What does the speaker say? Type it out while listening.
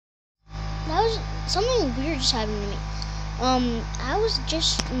that was something weird just happened to me. I was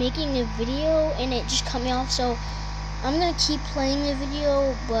just making a video and it just cut me off, so I'm gonna keep playing the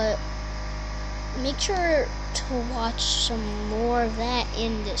video, but make sure to watch some more of that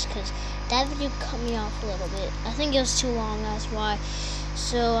in this, because that video cut me off a little bit. I think it was too long, that's why.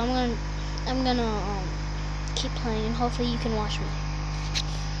 So I'm gonna keep playing and hopefully you can watch me.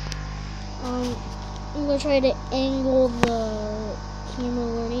 I'm gonna try to angle the camera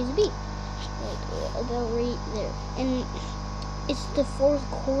where it needs to be, like about right there. And it's the fourth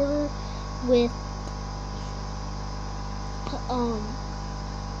quarter with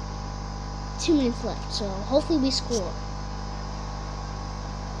 2 minutes left, so hopefully we score.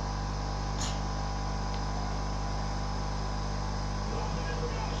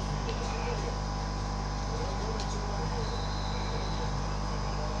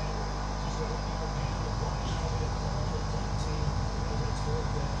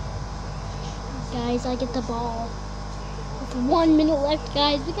 Guys, I get the ball. With 1 minute left,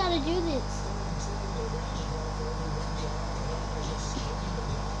 guys. We gotta do this.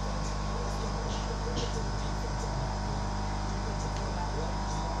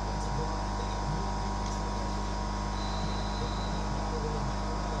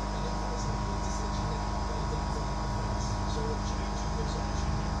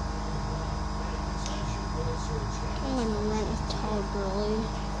 I'm gonna run a tall girly.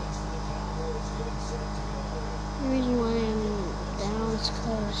 The reason why I'm down is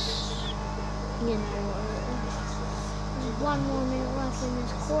because, you know, there's 1 more minute left in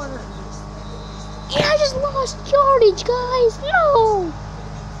this quarter. And I just lost yardage, guys! No!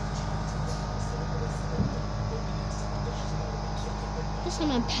 This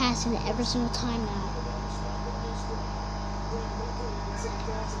time I'm passing it every single time now.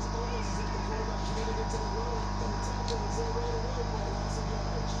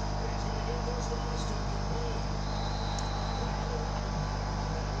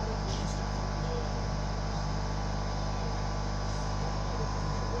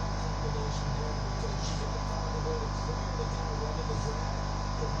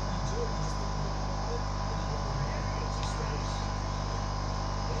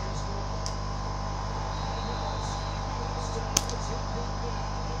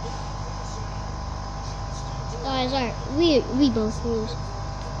 Guys, alright, we both lose.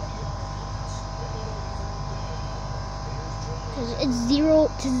 Because it's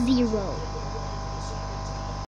 0-0.